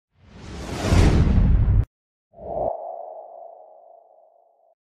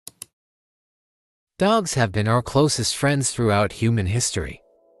Dogs have been our closest friends throughout human history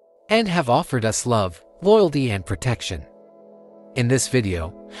and have offered us love, loyalty, and protection. In this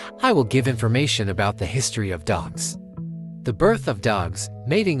video, I will give information about the history of dogs, the birth of dogs,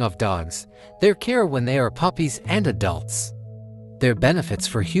 mating of dogs, their care when they are puppies and adults, their benefits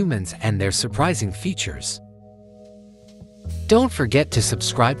for humans, and their surprising features. Don't forget to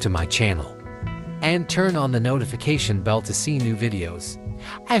subscribe to my channel and turn on the notification bell to see new videos.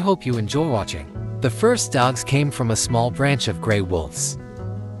 I hope you enjoy watching. The first dogs came from a small branch of grey wolves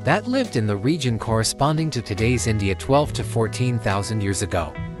that lived in the region corresponding to today's India 12 to 14,000 years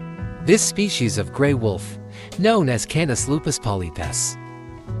ago. This species of grey wolf, known as Canis lupus polypes,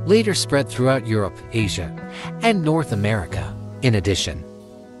 later spread throughout Europe, Asia, and North America. In addition,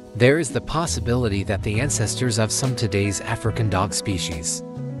 there is the possibility that the ancestors of some today's African dog species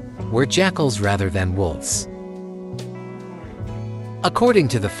were jackals rather than wolves. According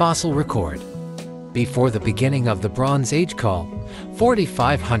to the fossil record, before the beginning of the Bronze Age called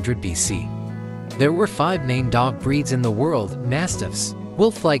 4500 BC, there were 5 main dog breeds in the world: mastiffs,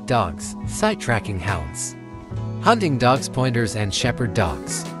 wolf-like dogs, sight-tracking hounds, hunting dogs, pointers, and shepherd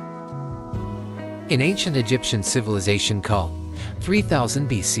dogs. In ancient Egyptian civilization called 3000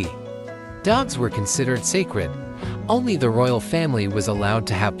 BC, dogs were considered sacred. Only the royal family was allowed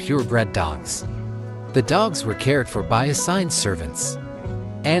to have purebred dogs. The dogs were cared for by assigned servants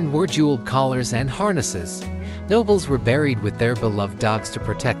and wore jeweled collars and harnesses. Nobles were buried with their beloved dogs to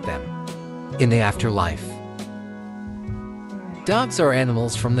protect them in the afterlife. Dogs are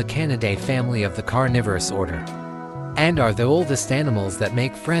animals from the Canidae family of the carnivorous order and are the oldest animals that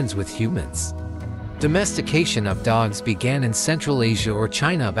make friends with humans. Domestication of dogs began in Central Asia or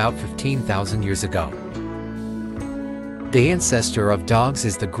China about 15,000 years ago. The ancestor of dogs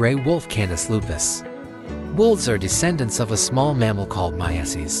is the grey wolf Canis lupus. Wolves are descendants of a small mammal called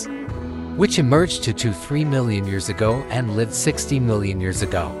Myiaces, which emerged 2-3 million years ago and lived 60 million years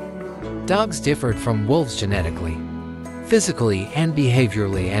ago. Dogs differed from wolves genetically, physically, and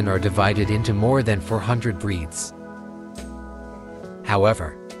behaviorally, and are divided into more than 400 breeds.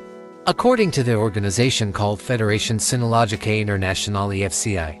 However, according to the organization called Fédération Cynologique Internationale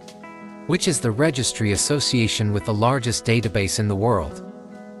 (FCI), which is the registry association with the largest database in the world,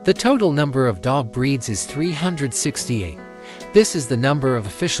 the total number of dog breeds is 368. This is the number of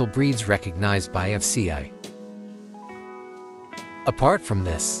official breeds recognized by FCI. Apart from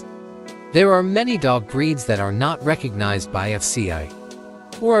this, there are many dog breeds that are not recognized by FCI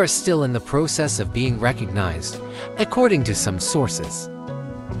or are still in the process of being recognized, according to some sources.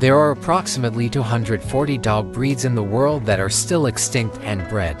 There are approximately 240 dog breeds in the world that are still extinct and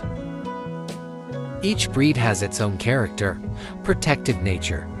bred. Each breed has its own character, protective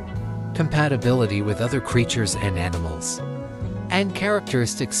nature, compatibility with other creatures and animals, and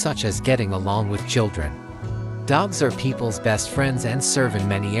characteristics such as getting along with children. Dogs are people's best friends and serve in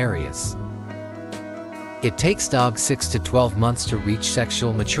many areas. It takes dogs 6 to 12 months to reach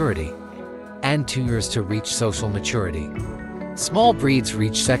sexual maturity and 2 years to reach social maturity. Small breeds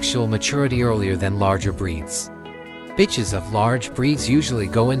reach sexual maturity earlier than larger breeds. Bitches of large breeds usually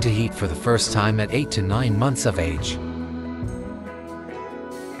go into heat for the first time at 8 to 9 months of age.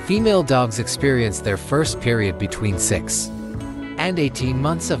 Female dogs experience their first period between 6 and 18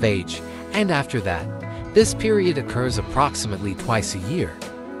 months of age, and after that, this period occurs approximately twice a year.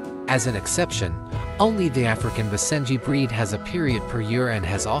 As an exception, only the African Basenji breed has a period per year and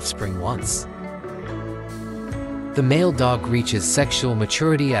has offspring once. The male dog reaches sexual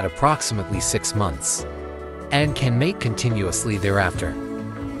maturity at approximately 6 months and can mate continuously thereafter.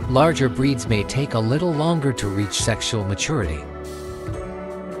 Larger breeds may take a little longer to reach sexual maturity.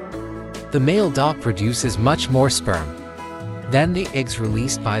 The male dog produces much more sperm than the eggs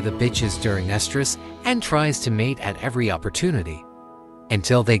released by the bitches during estrus and tries to mate at every opportunity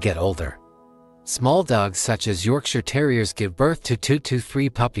until they get older. Small dogs such as Yorkshire Terriers give birth to 2 to 3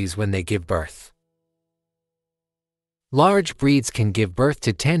 puppies when they give birth. Large breeds can give birth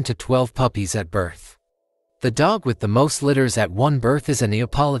to 10 to 12 puppies at birth. The dog with the most litters at one birth is a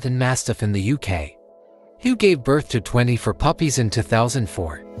Neapolitan Mastiff in the UK, who gave birth to 24 puppies in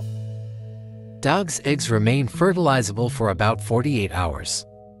 2004. Dogs' eggs remain fertilizable for about 48 hours.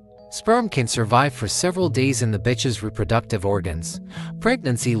 Sperm can survive for several days in the bitch's reproductive organs.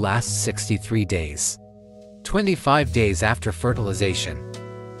 Pregnancy lasts 63 days. 25 days after fertilization,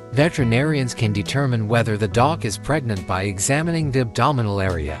 veterinarians can determine whether the dog is pregnant by examining the abdominal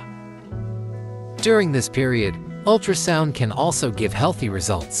area. During this period, ultrasound can also give healthy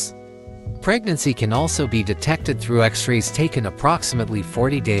results. Pregnancy can also be detected through X-rays taken approximately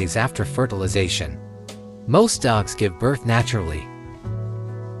 40 days after fertilization. Most dogs give birth naturally.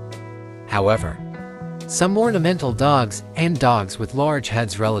 However, some ornamental dogs, and dogs with large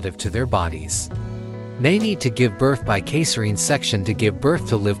heads relative to their bodies. They need to give birth by caesarean section to give birth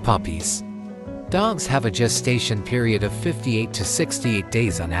to live puppies. Dogs have a gestation period of 58 to 68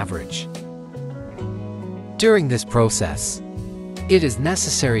 days on average. During this process, it is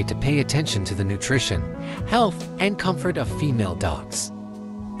necessary to pay attention to the nutrition, health, and comfort of female dogs.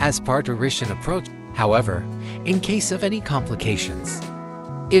 As parturition approach, however, in case of any complications,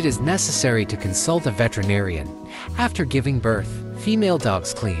 it is necessary to consult a veterinarian. After giving birth, female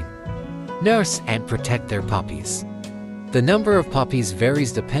dogs clean, nurse, and protect their puppies. The number of puppies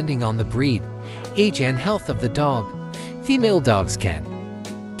varies depending on the breed, age, and health of the dog. Female dogs can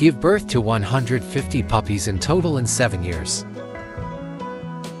give birth to 150 puppies in total in 7 years.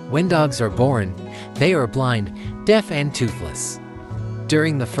 When dogs are born, they are blind, deaf, and toothless.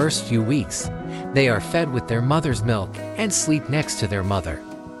 During the first few weeks, they are fed with their mother's milk and sleep next to their mother.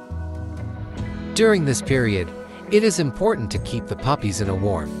 During this period, it is important to keep the puppies in a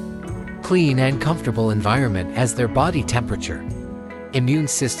warm, clean, and comfortable environment as their body temperature, immune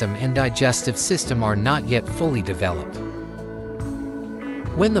system, and digestive system are not yet fully developed.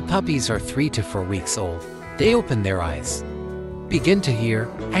 When the puppies are 3 to 4 weeks old, they open their eyes, begin to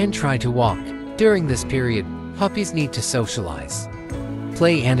hear, and try to walk. During this period, puppies need to socialize,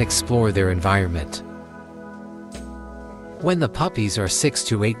 play, and explore their environment. When the puppies are 6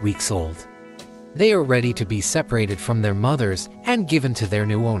 to 8 weeks old, they are ready to be separated from their mothers and given to their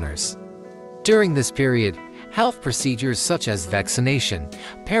new owners. During this period, health procedures such as vaccination,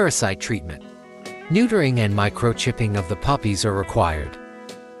 parasite treatment, neutering, and microchipping of the puppies are required.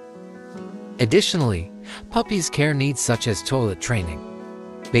 Additionally, puppies' care needs such as toilet training,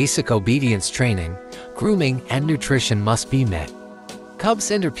 basic obedience training, grooming, and nutrition must be met. Cubs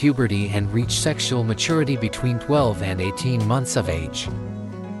enter puberty and reach sexual maturity between 12 and 18 months of age.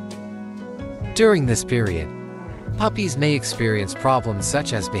 During this period, puppies may experience problems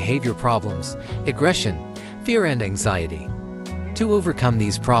such as behavior problems, aggression, fear, and anxiety. To overcome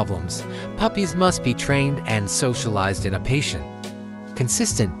these problems, puppies must be trained and socialized in a patient,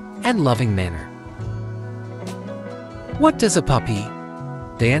 consistent, and loving manner. What does a puppy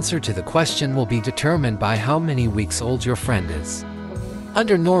eat? The answer to the question will be determined by how many weeks old your friend is.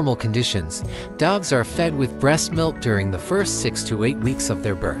 Under normal conditions, dogs are fed with breast milk during the first 6 to 8 weeks of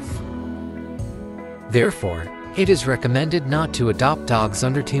their birth. Therefore, it is recommended not to adopt dogs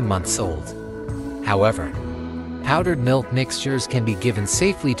under 2 months old. However, powdered milk mixtures can be given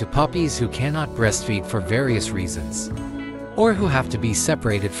safely to puppies who cannot breastfeed for various reasons, or who have to be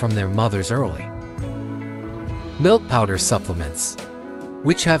separated from their mothers early. Milk powder supplements,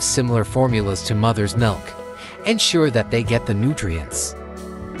 which have similar formulas to mother's milk, ensure that they get the nutrients,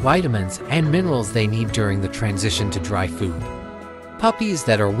 vitamins, and minerals they need during the transition to dry food. Puppies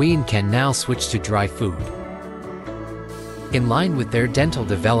that are weaned can now switch to dry food, in line with their dental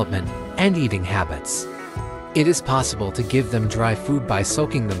development and eating habits. It is possible to give them dry food by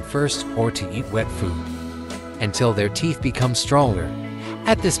soaking them first or to eat wet food until their teeth become stronger.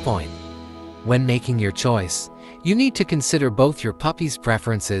 At this point, when making your choice, you need to consider both your puppy's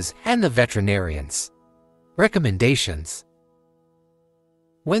preferences and the veterinarian's recommendations.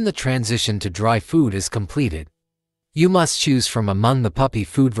 When the transition to dry food is completed, you must choose from among the puppy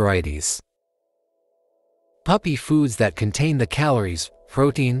food varieties. Puppy foods that contain the calories,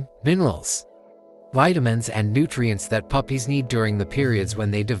 protein, minerals, vitamins, and nutrients that puppies need during the periods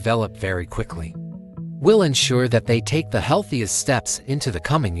when they develop very quickly will ensure that they take the healthiest steps into the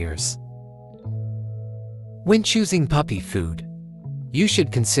coming years. When choosing puppy food, you should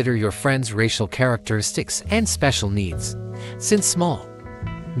consider your friend's racial characteristics and special needs, since small,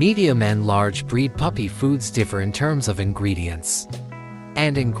 medium, and large breed puppy foods differ in terms of ingredients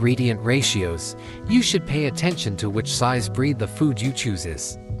and ingredient ratios. You should pay attention to which size breed the food you choose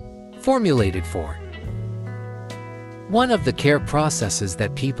is formulated for. One of the care processes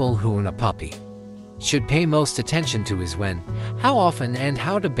that people who own a puppy should pay most attention to is when, how often, and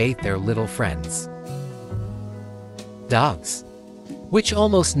how to bathe their little friends. Dogs, which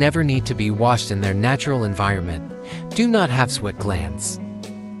almost never need to be washed in their natural environment, do not have sweat glands,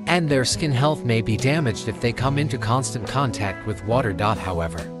 and their skin health may be damaged if they come into constant contact with water.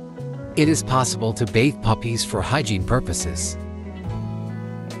 However, it is possible to bathe puppies for hygiene purposes.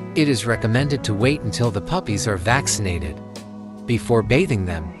 It is recommended to wait until the puppies are vaccinated before bathing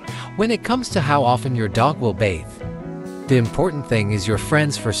them. When it comes to how often your dog will bathe, the important thing is your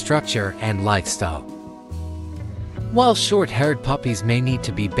friends for structure and lifestyle. While short-haired puppies may need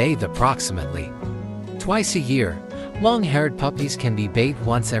to be bathed approximately twice a year, long-haired puppies can be bathed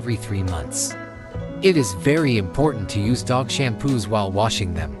once every 3 months. It is very important to use dog shampoos while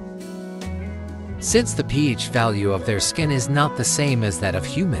washing them. since the pH value of their skin is not the same as that of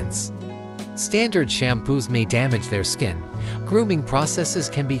humans. Standard shampoos may damage their skin. Grooming processes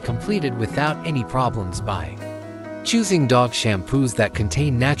can be completed without any problems by choosing dog shampoos that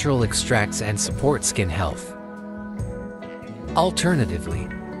contain natural extracts and support skin health. Alternatively,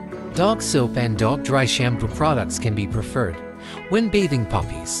 dog soap and dog dry shampoo products can be preferred when bathing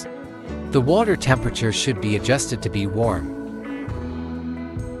puppies. The water temperature should be adjusted to be warm.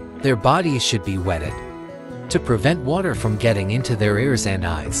 Their bodies should be wetted to prevent water from getting into their ears and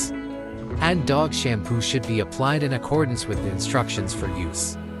eyes. And dog shampoo should be applied in accordance with the instructions for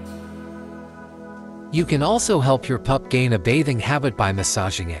use. You can also help your pup gain a bathing habit by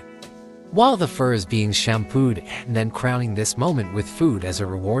massaging it while the fur is being shampooed, and then crowning this moment with food as a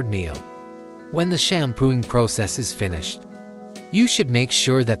reward meal. When the shampooing process is finished, you should make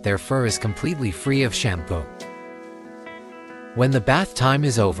sure that their fur is completely free of shampoo. When the bath time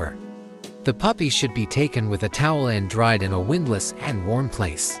is over, the puppy should be taken with a towel and dried in a windless and warm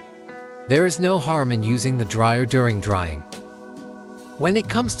place. There is no harm in using the dryer during drying. When it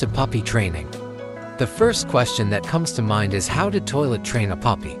comes to puppy training, the first question that comes to mind is how to toilet train a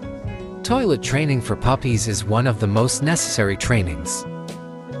puppy. Toilet training for puppies is one of the most necessary trainings.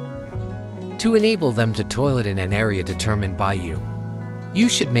 To enable them to toilet in an area determined by you, you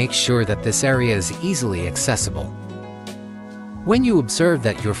should make sure that this area is easily accessible. When you observe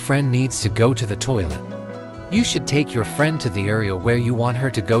that your friend needs to go to the toilet, you should take your friend to the area where you want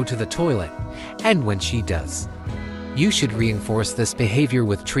her to go to the toilet, and when she does, you should reinforce this behavior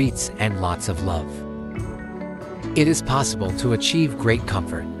with treats and lots of love. It is possible to achieve great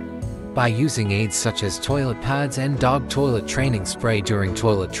comfort by using aids such as toilet pads and dog toilet training spray during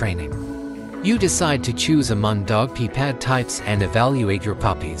toilet training. You decide to choose among dog pee pad types and evaluate your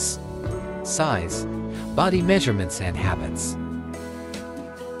puppy's size, body measurements and habits.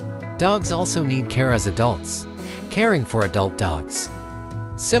 Dogs also need care as adults. Caring for adult dogs,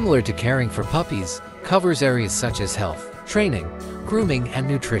 similar to caring for puppies, covers areas such as health, training, grooming, and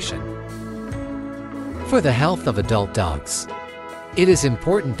nutrition. For the health of adult dogs, it is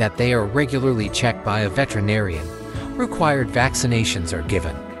important that they are regularly checked by a veterinarian. Required vaccinations are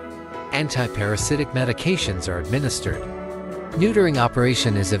given. Anti-parasitic medications are administered. Neutering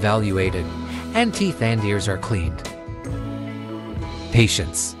operation is evaluated, and teeth and ears are cleaned.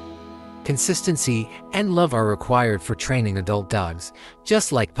 Patience, consistency, and love are required for training adult dogs,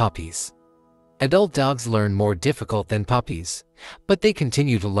 just like puppies. Adult dogs learn more difficult than puppies, but they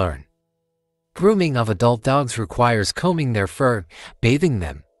continue to learn. Grooming of adult dogs requires combing their fur, bathing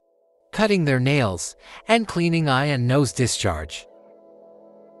them, cutting their nails, and cleaning eye and nose discharge.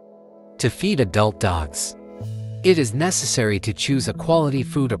 To feed adult dogs, it is necessary to choose a quality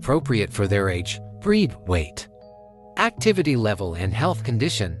food appropriate for their age, breed, weight, activity level, and health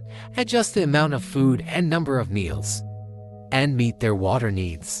condition. Adjust the amount of food and number of meals, and meet their water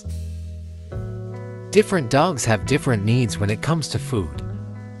needs. Different dogs have different needs when it comes to food.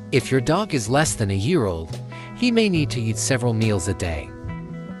 If your dog is less than a year old, he may need to eat several meals a day.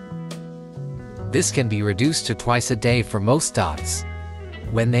 This can be reduced to twice a day for most dogs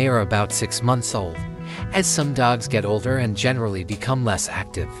when they are about 6 months old, as some dogs get older and generally become less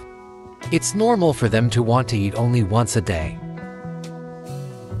active. It's normal for them to want to eat only once a day.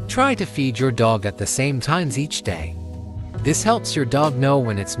 Try to feed your dog at the same times each day. This helps your dog know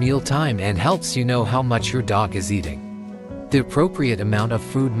when it's meal time and helps you know how much your dog is eating. The appropriate amount of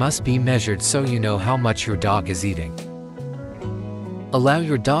food must be measured so you know how much your dog is eating. Allow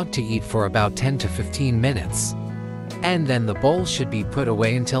your dog to eat for about 10 to 15 minutes, and then the bowl should be put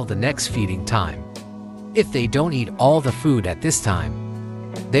away until the next feeding time. If they don't eat all the food at this time,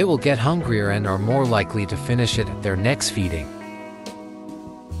 they will get hungrier and are more likely to finish it at their next feeding.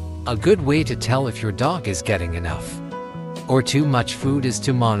 A good way to tell if your dog is getting enough or too much food is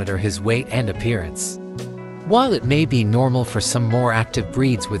to monitor his weight and appearance. While it may be normal for some more active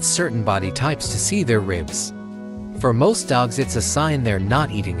breeds with certain body types to see their ribs, for most dogs it's a sign they're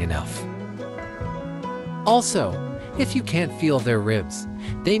not eating enough. Also, if you can't feel their ribs,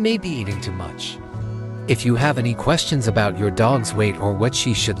 they may be eating too much. If you have any questions about your dog's weight or what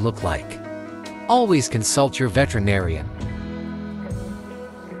she should look like, always consult your veterinarian.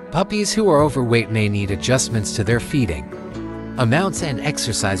 Puppies who are overweight may need adjustments to their feeding amounts and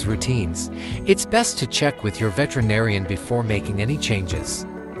exercise routines. It's best to check with your veterinarian before making any changes.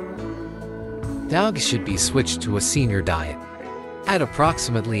 Dogs should be switched to a senior diet at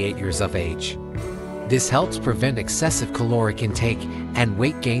approximately 8 years of age. This helps prevent excessive caloric intake and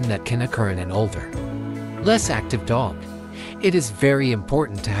weight gain that can occur in an older, less active dog. It is very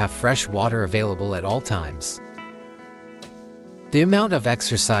important to have fresh water available at all times. The amount of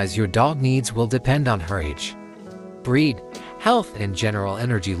exercise your dog needs will depend on her age, breed, health, and general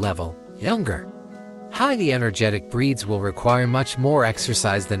energy level. Younger, highly energetic breeds will require much more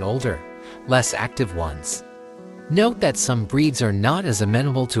exercise than older, less active ones. Note that some breeds are not as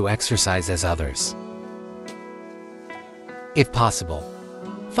amenable to exercise as others. If possible,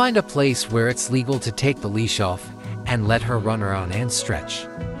 find a place where it's legal to take the leash off and let her run around and stretch.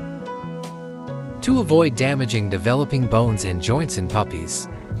 To avoid damaging developing bones and joints in puppies,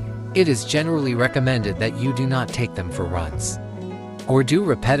 it is generally recommended that you do not take them for runs or do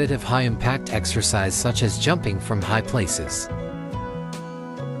repetitive high-impact exercise such as jumping from high places.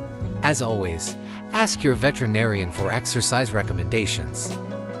 As always, ask your veterinarian for exercise recommendations.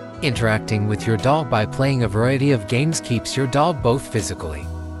 Interacting with your dog by playing a variety of games keeps your dog both physically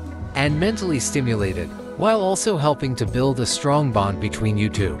and mentally stimulated, while also helping to build a strong bond between you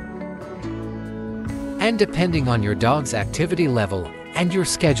two. And depending on your dog's activity level and your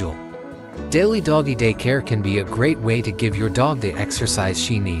schedule, daily doggy daycare can be a great way to give your dog the exercise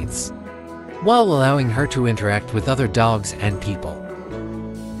she needs, while allowing her to interact with other dogs and people.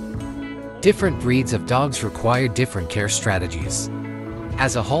 Different breeds of dogs require different care strategies.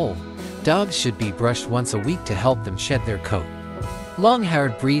 As a whole, dogs should be brushed once a week to help them shed their coat.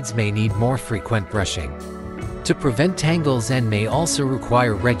 Long-haired breeds may need more frequent brushing to prevent tangles and may also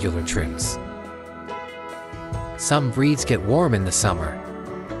require regular trims. Some breeds get warm in the summer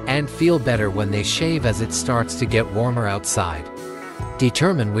and feel better when they shave as it starts to get warmer outside.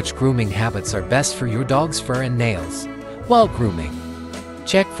 Determine which grooming habits are best for your dog's fur and nails while grooming.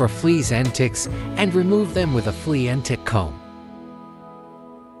 Check for fleas and ticks and remove them with a flea and tick comb.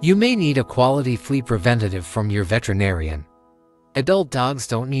 You may need a quality flea preventative from your veterinarian. Adult dogs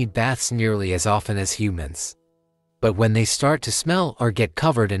don't need baths nearly as often as humans, but when they start to smell or get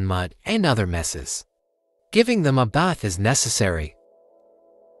covered in mud and other messes, giving them a bath is necessary.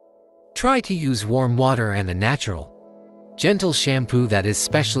 Try to use warm water and a natural, gentle shampoo that is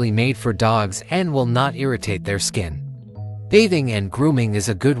specially made for dogs and will not irritate their skin. Bathing and grooming is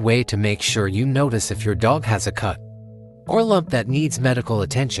a good way to make sure you notice if your dog has a cut or lump that needs medical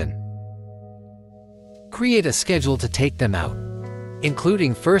attention. Create a schedule to take them out,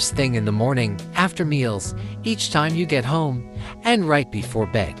 including first thing in the morning, after meals, each time you get home, and right before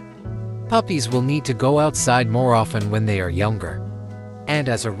bed. Puppies will need to go outside more often when they are younger, and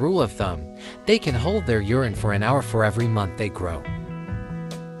as a rule of thumb, they can hold their urine for an hour for every month they grow.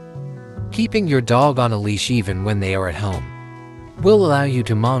 Keeping your dog on a leash even when they are at home will allow you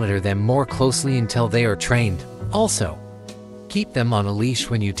to monitor them more closely until they are trained. Also, keep them on a leash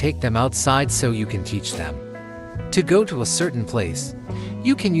when you take them outside so you can teach them to go to a certain place.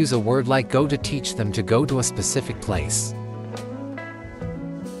 You can use a word like go to teach them to go to a specific place.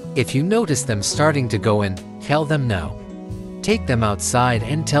 If you notice them starting to go in, tell them no. Take them outside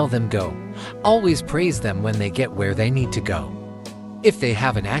and tell them go. Always praise them when they get where they need to go. If they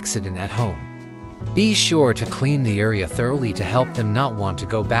have an accident at home, be sure to clean the area thoroughly to help them not want to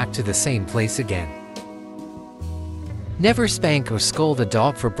go back to the same place again. Never spank or scold a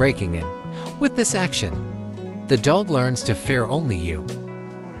dog for breaking in. With this action, the dog learns to fear only you.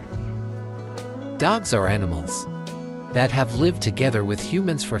 Dogs are animals that have lived together with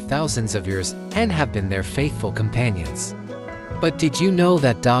humans for thousands of years and have been their faithful companions. But did you know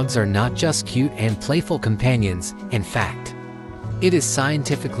that dogs are not just cute and playful companions? In fact, it is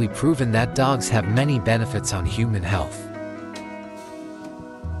scientifically proven that dogs have many benefits on human health.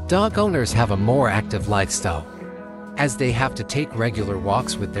 Dog owners have a more active lifestyle, as they have to take regular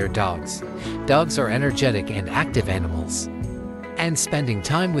walks with their dogs. Dogs are energetic and active animals, and spending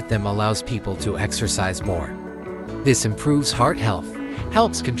time with them allows people to exercise more. This improves heart health,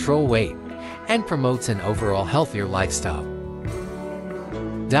 helps control weight, and promotes an overall healthier lifestyle.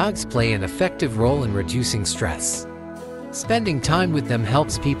 Dogs play an effective role in reducing stress. Spending time with them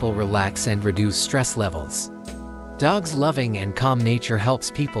helps people relax and reduce stress levels. Dogs' loving and calm nature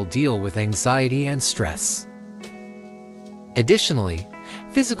helps people deal with anxiety and stress. Additionally,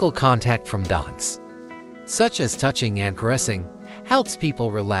 physical contact from dogs, such as touching and caressing, helps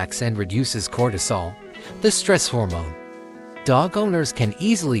people relax and reduces cortisol, the stress hormone. Dog owners can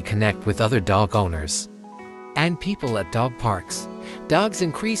easily connect with other dog owners and people at dog parks. Dogs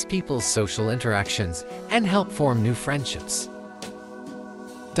increase people's social interactions and help form new friendships.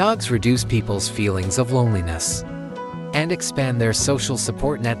 Dogs reduce people's feelings of loneliness and expand their social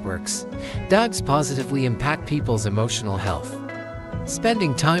support networks. Dogs positively impact people's emotional health.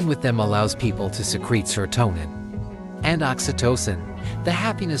 Spending time with them allows people to secrete serotonin and oxytocin, the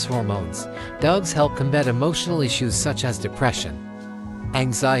happiness hormones. Dogs help combat emotional issues such as depression,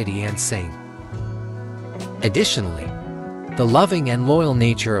 anxiety, and same. Additionally, The loving and loyal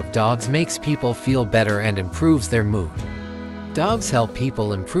nature of dogs makes people feel better and improves their mood. Dogs help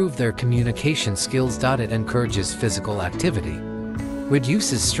people improve their communication skills. It encourages physical activity,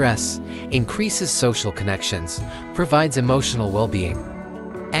 reduces stress, increases social connections, provides emotional well-being,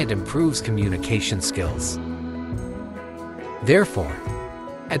 and improves communication skills. Therefore,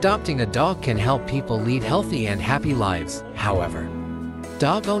 adopting a dog can help people lead healthy and happy lives. However,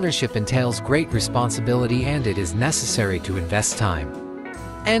 dog ownership entails great responsibility, and it is necessary to invest time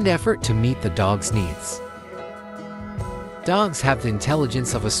and effort to meet the dog's needs. Dogs have the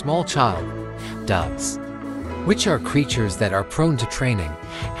intelligence of a small child. Dogs, which are creatures that are prone to training,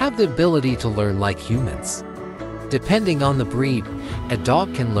 have the ability to learn like humans. Depending on the breed, a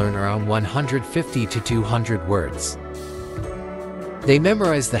dog can learn around 150 to 200 words. They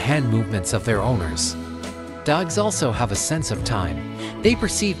memorize the hand movements of their owners. Dogs also have a sense of time. They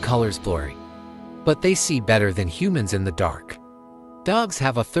perceive colors blurry, but they see better than humans in the dark. Dogs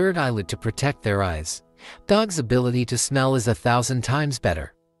have a third eyelid to protect their eyes. Dogs' ability to smell is 1,000 times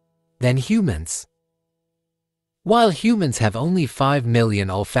better than humans. While humans have only 5 million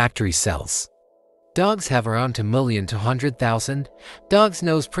olfactory cells, dogs have around 2 million to 100,000. Dogs'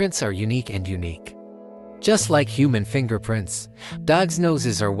 nose prints are unique and unique. Just like human fingerprints, dogs'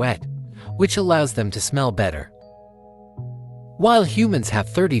 noses are wet, which allows them to smell better. While humans have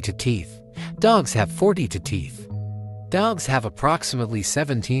 32 teeth, dogs have 42 teeth. Dogs have approximately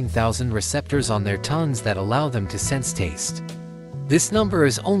 17,000 receptors on their tongues that allow them to sense taste. This number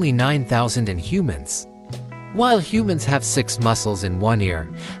is only 9,000 in humans. While humans have 6 muscles in one ear,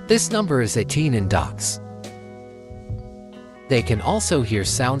 this number is 18 in dogs. They can also hear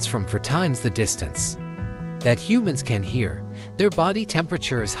sounds from 4 times the distance that humans can hear. Their body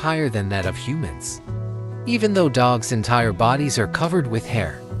temperature is higher than that of humans. Even though dogs' entire bodies are covered with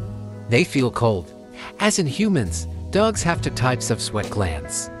hair, they feel cold. As in humans, dogs have 2 types of sweat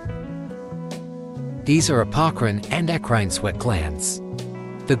glands. These are apocrine and eccrine sweat glands.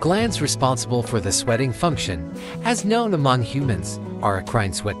 The glands responsible for the sweating function, as known among humans, are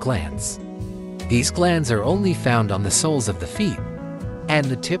eccrine sweat glands. These glands are only found on the soles of the feet and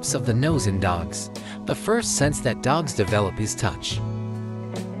the tips of the nose in dogs. The first sense that dogs develop is touch.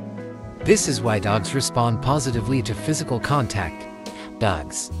 This is why dogs respond positively to physical contact.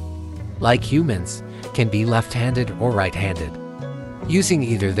 Dogs, like humans, can be left-handed or right-handed, using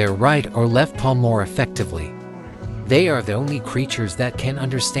either their right or left palm more effectively. They are the only creatures that can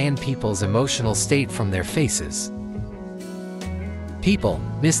understand people's emotional state from their faces. People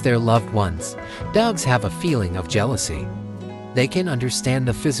miss their loved ones. Dogs have a feeling of jealousy. They can understand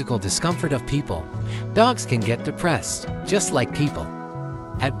the physical discomfort of people. Dogs can get depressed, just like people.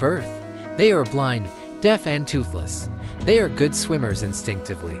 At birth, they are blind, deaf, and toothless. They are good swimmers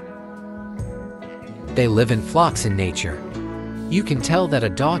instinctively. They live in flocks in nature. You can tell that a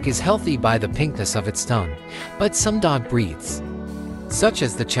dog is healthy by the pinkness of its tongue, but some dog breeds, such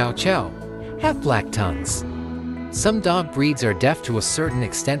as the Chow Chow, have black tongues. Some dog breeds are deaf to a certain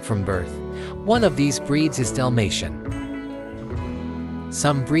extent from birth. One of these breeds is Dalmatian.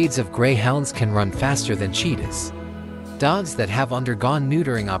 Some breeds of greyhounds can run faster than cheetahs. Dogs that have undergone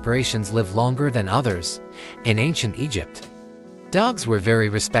neutering operations live longer than others. In ancient Egypt, dogs were very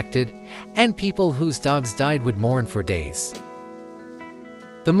respected, and people whose dogs died would mourn for days.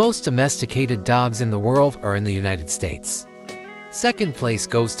 The most domesticated dogs in the world are in the United States. Second place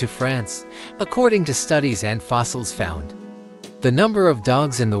goes to France, according to studies and fossils found. The number of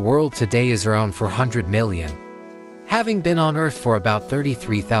dogs in the world today is around 400 million, having been on Earth for about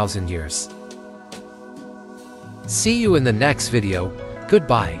 33,000 years. See you in the next video.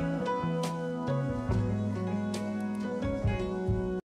 Goodbye.